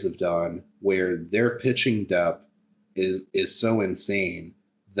Padres have done, where their pitching depth is so insane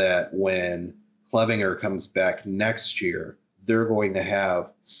that when Clevinger comes back next year, they're going to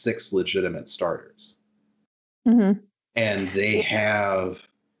have 6 legitimate starters. Mm-hmm. And they have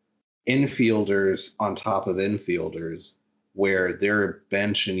infielders on top of infielders, where their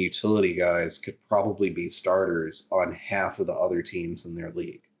bench and utility guys could probably be starters on half of the other teams in their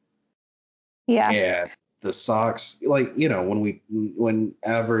league. Yeah. And the Sox, like, you know,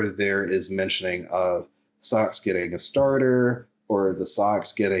 whenever there is mentioning of Sox getting a starter or the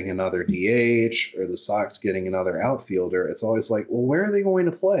Sox getting another DH or the Sox getting another outfielder, it's always like, well, where are they going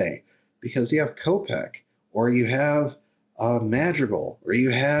to play? Because you have Kopech, or you have Madrigal, or you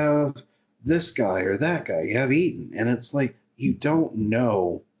have this guy or that guy, you have Eaton. And it's like, you don't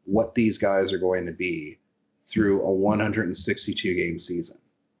know what these guys are going to be through a 162 game season.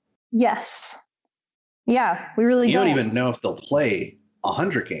 Yes. Yeah, we really don't even know if they'll play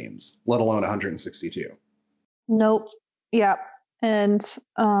 100 games, let alone 162. Nope. Yeah. And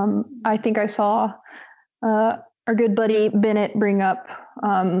I think I saw our good buddy Bennett bring up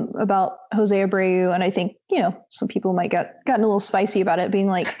about Jose Abreu, and I think, you know, some people might gotten a little spicy about it, being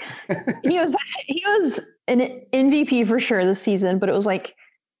like, he was an MVP for sure this season, but it was like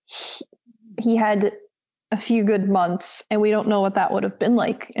he had a few good months, and we don't know what that would have been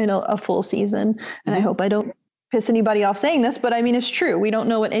like in a full season. And I hope I don't piss anybody off saying this, but I mean, it's true. We don't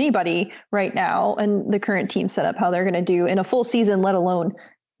know what anybody right now and the current team setup, how they're going to do in a full season, let alone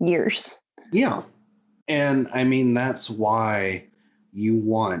years. Yeah. And I mean, that's why you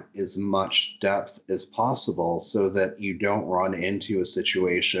want as much depth as possible, so that you don't run into a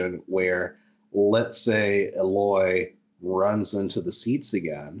situation where, let's say, Eloy runs into the seats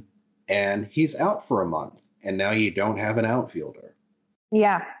again and he's out for a month, and now you don't have an outfielder.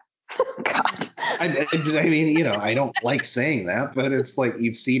 Yeah. God. I mean, you know, I don't like saying that, but it's like,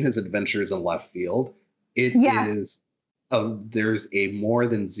 you've seen his adventures in left field. There's a more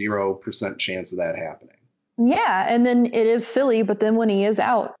than 0% chance of that happening. Yeah. And then it is silly, but then when he is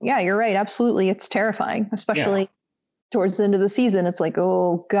out, yeah, you're right. Absolutely. It's terrifying, especially towards the end of the season. It's like,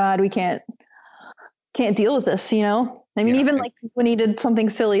 oh God, we can't deal with this, you know? I mean, even like when he did something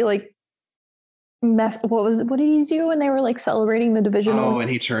silly, like what did he do when they were like celebrating the divisional? Oh, and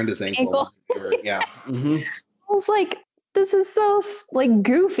he turned his ankle. Yeah. Mm-hmm. I was like, this is so like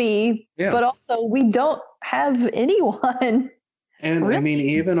goofy, but also we don't have anyone. And really? I mean,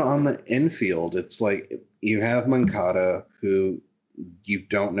 even on the infield, it's like you have Moncada, who you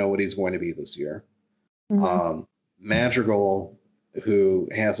don't know what he's going to be this year. Mm-hmm. Madrigal, who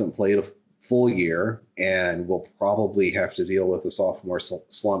hasn't played a full year and will probably have to deal with a sophomore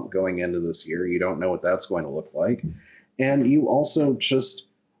slump going into this year. You don't know what that's going to look like. And you also just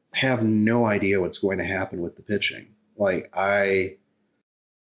have no idea what's going to happen with the pitching. Like, I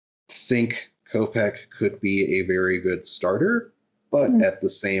think Kopech could be a very good starter, but at the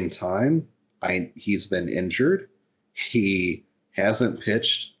same time, he's been injured. He hasn't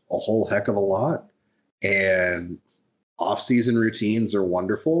pitched a whole heck of a lot, and off-season routines are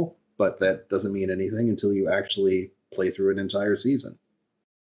wonderful, but that doesn't mean anything until you actually play through an entire season.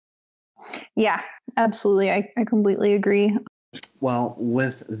 Yeah, absolutely. I completely agree. Well,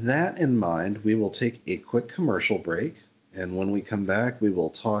 with that in mind, we will take a quick commercial break, and when we come back, we will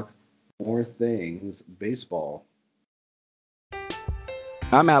talk more things baseball.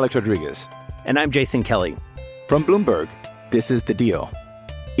 I'm Alex Rodriguez. And I'm Jason Kelly. From Bloomberg, this is The Deal.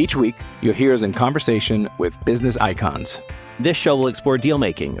 Each week, you'll hear us in conversation with business icons. This show will explore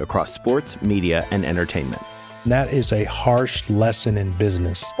deal-making across sports, media, and entertainment. That is a harsh lesson in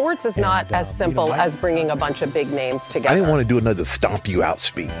business. Sports is not as simple as bringing a bunch of big names together. I didn't want to do another stomp you out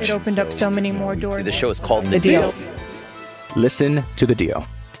speech. It opened up so many more doors. The show is called The Deal. Listen to The Deal.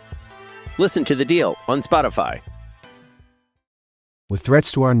 Listen to The Deal on Spotify. With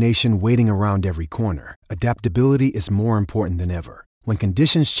threats to our nation waiting around every corner, adaptability is more important than ever. When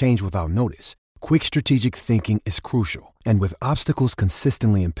conditions change without notice, quick strategic thinking is crucial. And with obstacles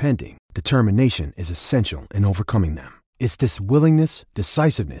consistently impending, determination is essential in overcoming them. It's this willingness,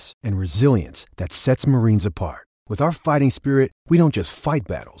 decisiveness, and resilience that sets Marines apart. With our fighting spirit, we don't just fight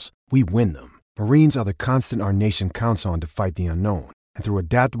battles, we win them. Marines are the constant our nation counts on to fight the unknown. And through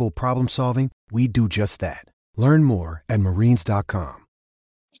adaptable problem solving, we do just that. Learn more at marines.com.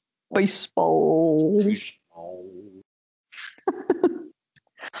 Baseball.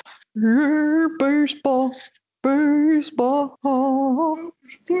 Baseball. Baseball.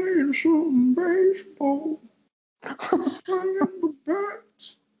 Playing some baseball.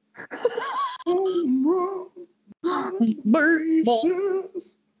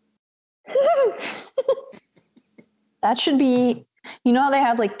 That should be, you know how they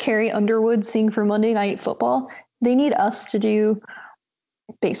have like Carrie Underwood sing for Monday Night Football? They need us to do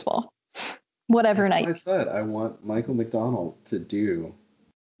baseball, whatever night. I said I want Michael McDonald to do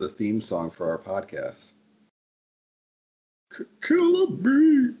the theme song for our podcast. Killer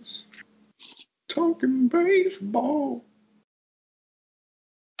bees, talking baseball.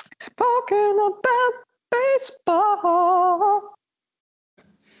 Talking about baseball.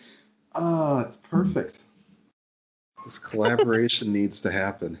 Oh, it's perfect. This collaboration needs to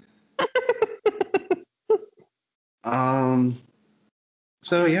happen.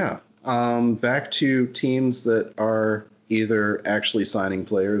 So yeah, back to teams that are either actually signing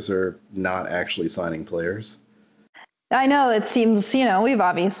players or not actually signing players. I know it seems, we've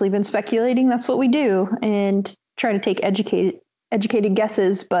obviously been speculating. That's what we do and try to take educated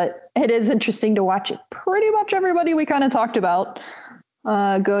guesses, but it is interesting to watch pretty much everybody we kind of talked about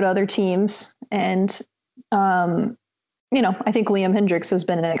go to other teams. And, I think Liam Hendriks has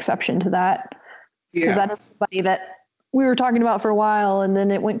been an exception to that. Because that is somebody that we were talking about for a while and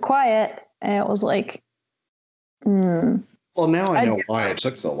then it went quiet and it was like, Well, now I know why it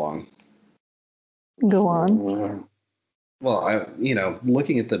took so long. Go on. Well,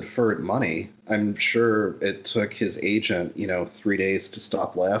 looking at the deferred money, I'm sure it took his agent, 3 days to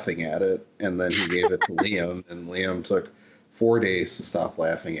stop laughing at it. And then he gave it to Liam, and Liam took 4 days to stop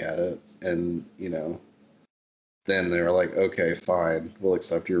laughing at it. And, then they were like, okay, fine, we'll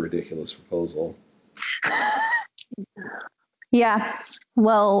accept your ridiculous proposal. Yeah.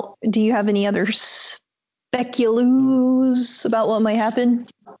 Well, do you have any other speculoos about what might happen?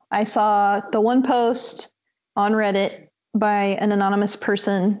 I saw the one post on Reddit by an anonymous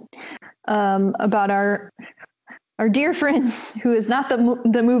person about our dear friends who is not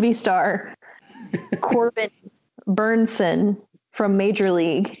the movie star Corbin Burnson from Major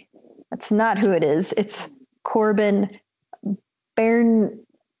League. That's not who it is. It's Corbin No,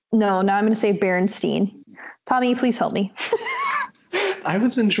 now I'm going to say Berenstein. Tommy, please help me. I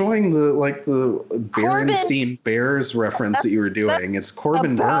was enjoying the Berenstein Bears reference that you were doing. It's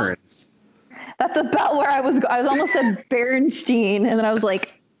Corbin Burns. That's about where I was. I almost said Berenstein, and then I was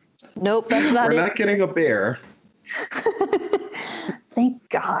like, nope, that's not it. We're not getting a bear. Thank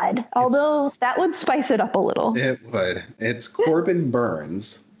God. Although that would spice it up a little. It would. It's Corbin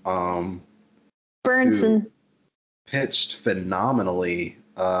Burns. Burnson pitched phenomenally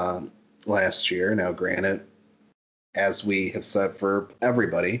last year. Now, granted, as we have said for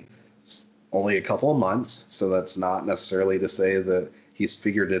everybody, it's only a couple of months, so that's not necessarily to say that he's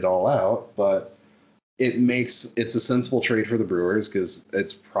figured it all out, but it's a sensible trade for the Brewers because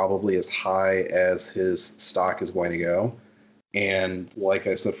it's probably as high as his stock is going to go. And like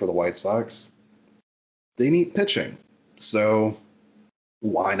I said, for the White Sox, they need pitching. So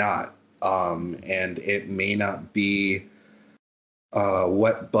why not? And it may not be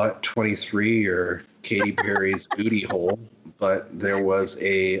Wet Butt 23 or Katy Perry's booty hole, but there was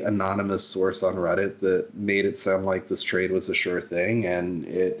a anonymous source on Reddit that made it sound like this trade was a sure thing, and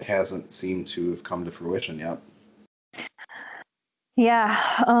it hasn't seemed to have come to fruition yet. Yeah.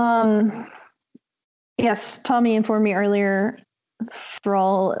 Yes, Tommy informed me earlier, for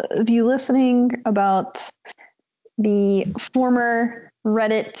all of you listening, about the former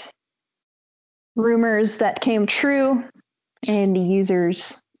Reddit rumors that came true, and the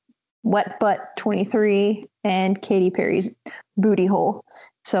users Wet Butt 23 and Katy Perry's booty hole.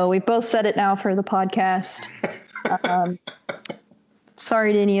 So we both said it now for the podcast.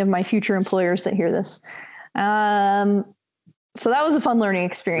 Sorry to any of my future employers that hear this. So that was a fun learning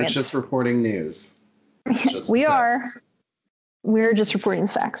experience. It's just reporting news. We're just reporting the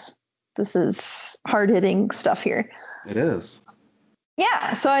facts. This is hard-hitting stuff here. It is.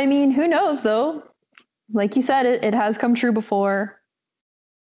 Yeah. So, I mean, who knows, though? Like you said, it has come true before.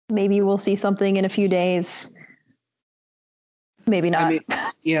 Maybe we'll see something in a few days. Maybe not.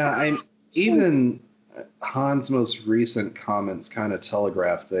 Even Han's most recent comments kind of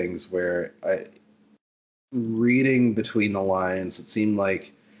telegraph things where reading between the lines, it seemed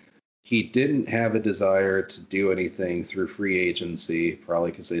like he didn't have a desire to do anything through free agency,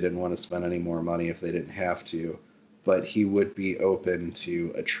 probably because they didn't want to spend any more money if they didn't have to, but he would be open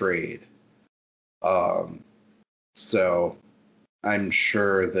to a trade. So I'm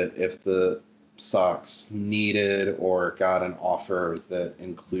sure that if the Sox needed or got an offer that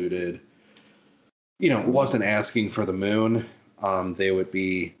included, wasn't asking for the moon, they would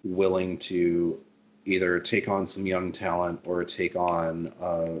be willing to either take on some young talent or take on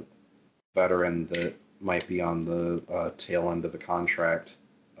a veteran that might be on the tail end of a contract,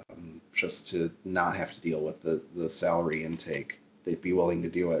 just to not have to deal with the salary intake. They'd be willing to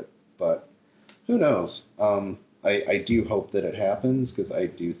do it, but who knows? I do hope that it happens, because I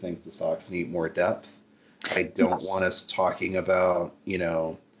do think the Sox need more depth. I don't want us talking about,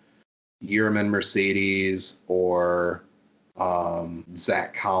 Yerman Mercedes or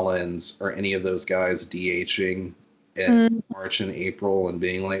Zach Collins or any of those guys DHing in March and April and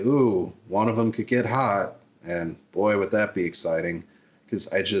being like, ooh, one of them could get hot. And boy, would that be exciting.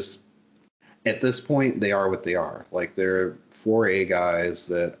 Because at this point, they are what they are. Like, they're 4A guys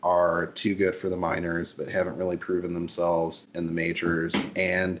that are too good for the minors, but haven't really proven themselves in the majors,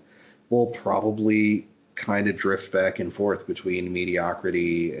 and will probably kind of drift back and forth between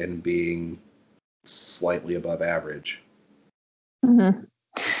mediocrity and being slightly above average. Mm-hmm.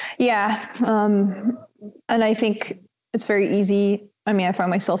 Yeah. And I think it's very easy. I mean, I find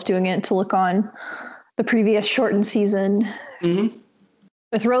myself doing it to look on the previous shortened season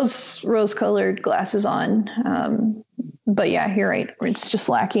with rose-colored glasses on. But yeah, you're right. It's just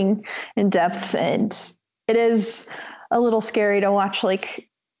lacking in depth, and it is a little scary to watch like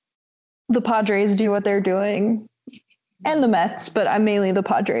the Padres do what they're doing, and the Mets, but I'm mainly the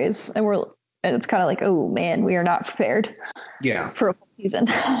Padres, and it's kind of like, oh man, we are not prepared. Yeah. For a full season.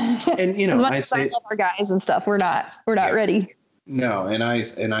 And as much as I love our guys and stuff, we're not ready. No, and I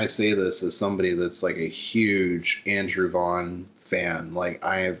say this as somebody that's like a huge Andrew Vaughn fan. Like,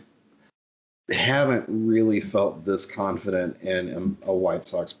 I haven't really felt this confident in a White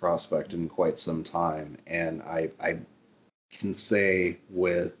Sox prospect in quite some time, and I can say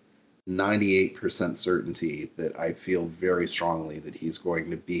with 98% certainty that I feel very strongly that he's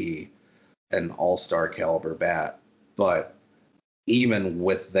going to be an all-star caliber bat. But even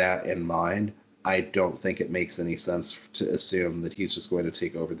with that in mind, I don't think it makes any sense to assume that he's just going to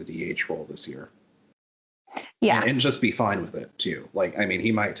take over the DH role this year. Yeah. And just be fine with it too. Like, I mean,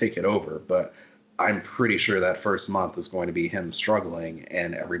 he might take it over, but I'm pretty sure that first month is going to be him struggling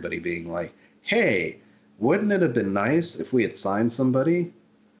and everybody being like, hey, wouldn't it have been nice if we had signed somebody?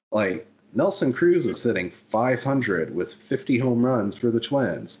 Like, Nelson Cruz is hitting 500 with 50 home runs for the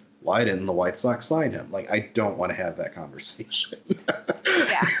Twins. Why didn't the White Sox sign him? Like, I don't want to have that conversation.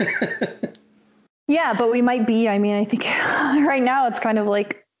 Yeah. Yeah, but we might be. I mean, I think right now it's kind of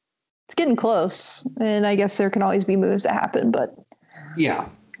like it's getting close, and I guess there can always be moves that happen, but yeah,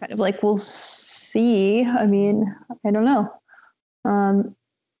 kind of like we'll see. I mean, I don't know.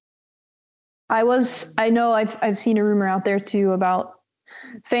 I know I've seen a rumor out there too about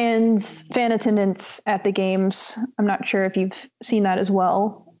fan attendance at the games. I'm not sure if you've seen that as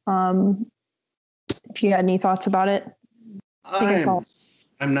well. If you had any thoughts about it. I'm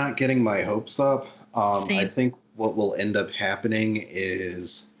not getting my hopes up. I think what will end up happening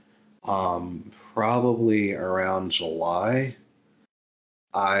is probably around July.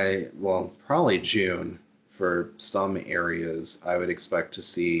 Probably June for some areas. I would expect to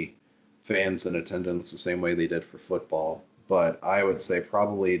see fans in attendance the same way they did for football. But I would say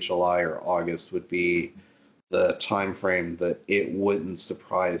probably July or August would be the time frame that it wouldn't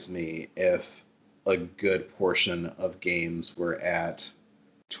surprise me if a good portion of games were at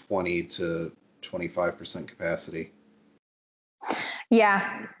 20 to 25% capacity.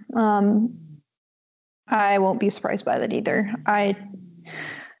 Yeah. I won't be surprised by that either.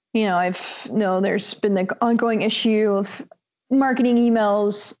 There's been the ongoing issue of marketing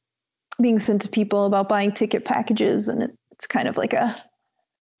emails being sent to people about buying ticket packages, and it's kind of like a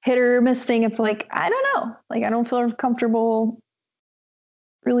hit or miss thing. It's like, I don't know. Like, I don't feel comfortable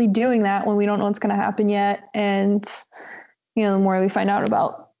really doing that when we don't know what's going to happen yet. And, the more we find out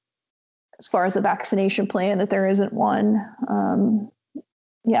about as far as a vaccination plan, that there isn't one.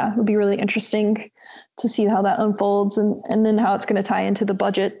 It would be really interesting to see how that unfolds and then how it's going to tie into the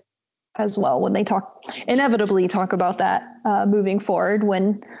budget as well when they inevitably talk about that moving forward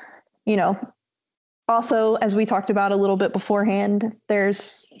when, also, as we talked about a little bit beforehand,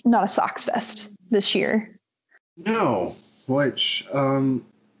 there's not a Sox Fest this year. No, which,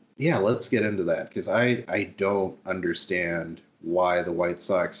 let's get into that, because I don't understand why the White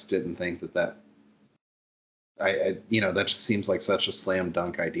Sox didn't think that that just seems like such a slam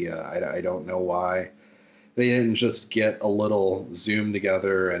dunk idea. I don't know why they didn't just get a little Zoom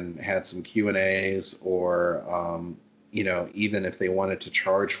together and had some Q&As, or, even if they wanted to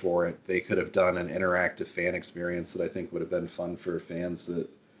charge for it, they could have done an interactive fan experience that I think would have been fun for fans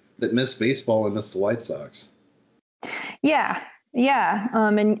that miss baseball and miss the White Sox. Yeah.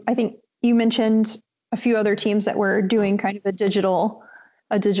 And I think you mentioned a few other teams that were doing kind of a digital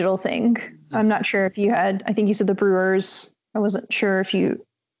thing. I'm not sure if you had, I think you said the Brewers. I wasn't sure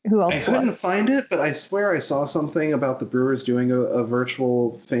who else. I couldn't find it, but I swear I saw something about the Brewers doing a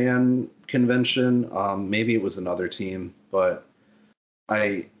virtual fan convention. Maybe it was another team, but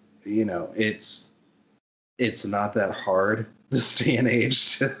it's not that hard this day and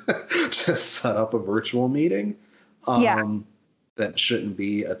age to set up a virtual meeting. That shouldn't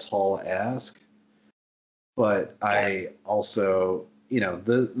be a tall ask. But I also,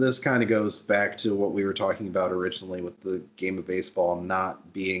 this kind of goes back to what we were talking about originally with the game of baseball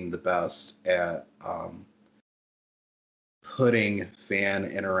not being the best at putting fan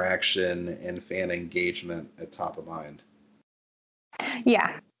interaction and fan engagement at top of mind.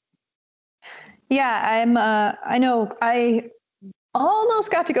 Yeah. I know I almost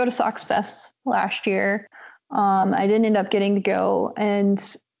got to go to Sox Fest last year. I didn't end up getting to go,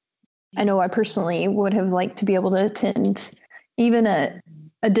 and I know I personally would have liked to be able to attend even a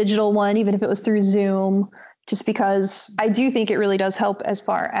digital one, even if it was through Zoom, just because I do think it really does help as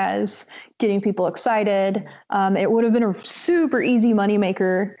far as getting people excited. It would have been a super easy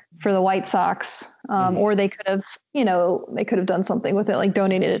moneymaker for the White Sox, or they could have done something with it, like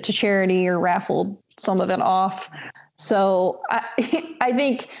donated it to charity or raffled some of it off. So I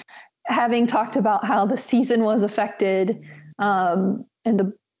think having talked about how the season was affected, and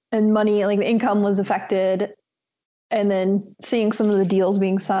money, like the income was affected, and then seeing some of the deals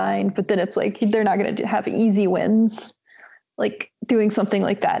being signed, but then it's like, they're not going to have easy wins. Like doing something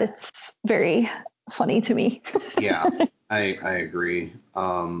like that, it's very funny to me. Yeah, I agree.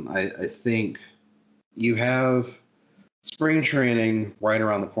 I think you have spring training right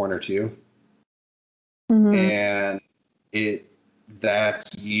around the corner too. And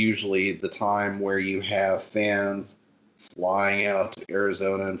that's usually the time where you have fans flying out to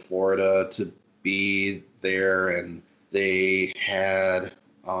Arizona and Florida to be there. And they had,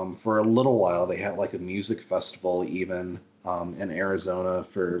 for a little while, they had like a music festival even in Arizona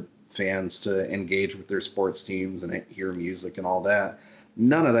for fans to engage with their sports teams and hear music and all that.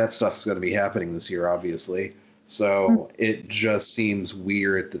 None of that stuff's going to be happening this year, obviously. So it just seems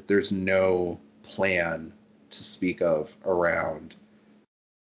weird that there's no plan to speak of around,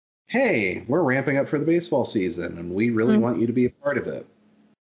 hey, we're ramping up for the baseball season and we really want you to be a part of it.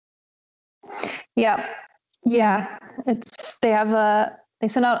 Yeah. They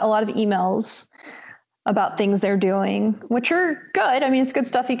send out a lot of emails about things they're doing, which are good. I mean, it's good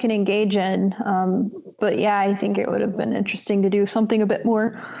stuff you can engage in. But yeah, I think it would have been interesting to do something a bit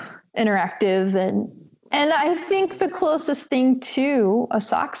more interactive. And I think the closest thing to a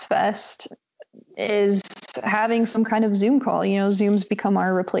Sox Fest is having some kind of Zoom call. Zoom's become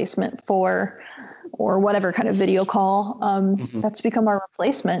our replacement for, or whatever kind of video call. That's become our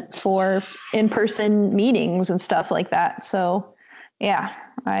replacement for in-person meetings and stuff like that. So yeah,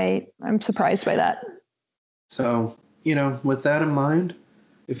 I'm surprised by that. So, with that in mind,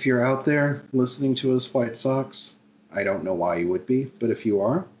 if you're out there listening to us White Sox, I don't know why you would be, but if you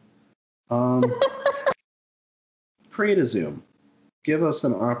are, create a Zoom. Give us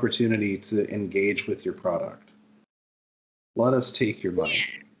an opportunity to engage with your product. Let us take your money.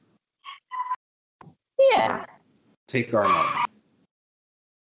 Yeah. Take our money.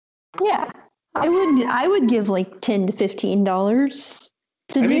 Yeah. I would give like $10 to $15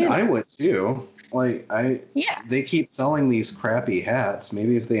 to do. I would too. They keep selling these crappy hats.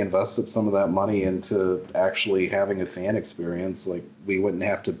 Maybe if they invested some of that money into actually having a fan experience, like we wouldn't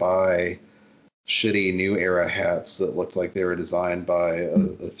have to buy shitty new era hats that looked like they were designed by a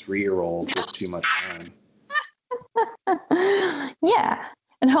 3-year-old with too much time. Yeah.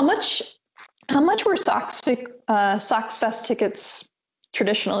 And how much were Sox Fest tickets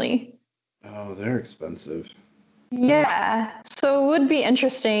traditionally? Oh, they're expensive. Yeah. So it would be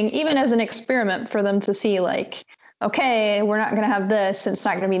interesting, even as an experiment, for them to see like, okay, we're not going to have this and it's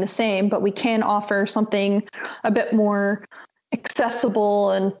not going to be the same, but we can offer something a bit more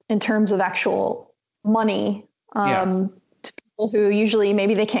accessible and in terms of actual money to people who usually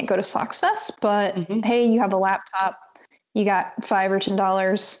maybe they can't go to Sox Fest, but hey, you have a laptop, you got $5 or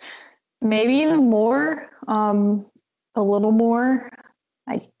 $10, maybe even more, a little more.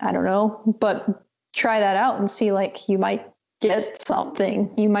 I don't know, but try that out and see, like, you might get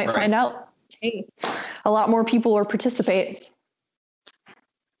something. You might find out, hey, a lot more people would participate.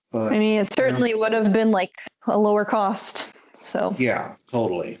 But, I mean, it certainly would have been like a lower cost. So yeah,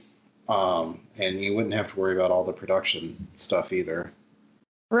 totally. And you wouldn't have to worry about all the production stuff either.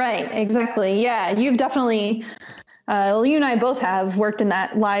 Right, exactly. Yeah, you've definitely, you and I both have worked in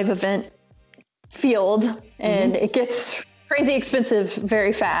that live event field, and it gets crazy expensive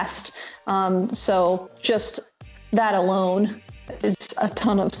very fast. So just that alone is a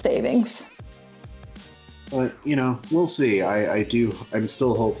ton of savings. But, we'll see. I'm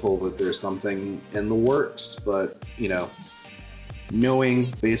still hopeful that there's something in the works, but,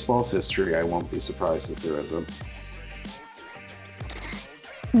 knowing baseball's history, I won't be surprised if there isn't.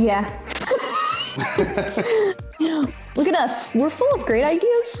 Yeah. Look at us. We're full of great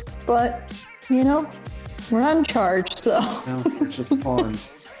ideas, but, we're not in charge, so. No, we're just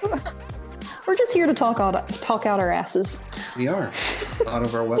pawns. We're just here to talk out our asses. We are. Out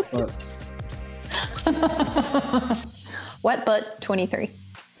of our wet butts. Wet butt 23.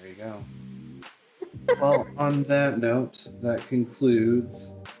 There you go. Well, on that note, that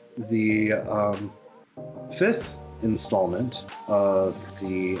concludes the 5th installment of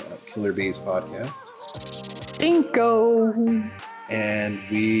the Killer Bees podcast. Stinko. And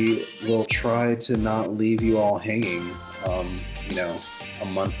we will try to not leave you all hanging, a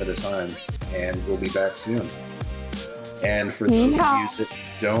month at a time. And we'll be back soon. And for those of you that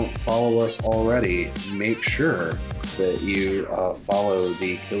don't follow us already, make sure that you follow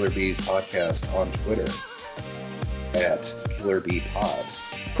the Killer Bees podcast on Twitter at Killer Bee Pod.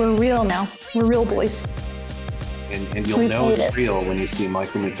 We're real now. We're real boys. And you'll know it's real when you see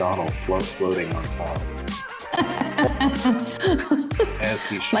Michael McDonald floating on top. As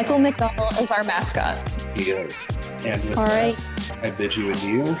he should. Michael McDonald is our mascot. He is. And with all right. I bid you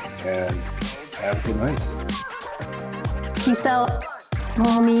adieu and have a good night. Peace out,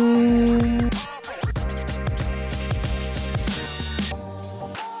 homie.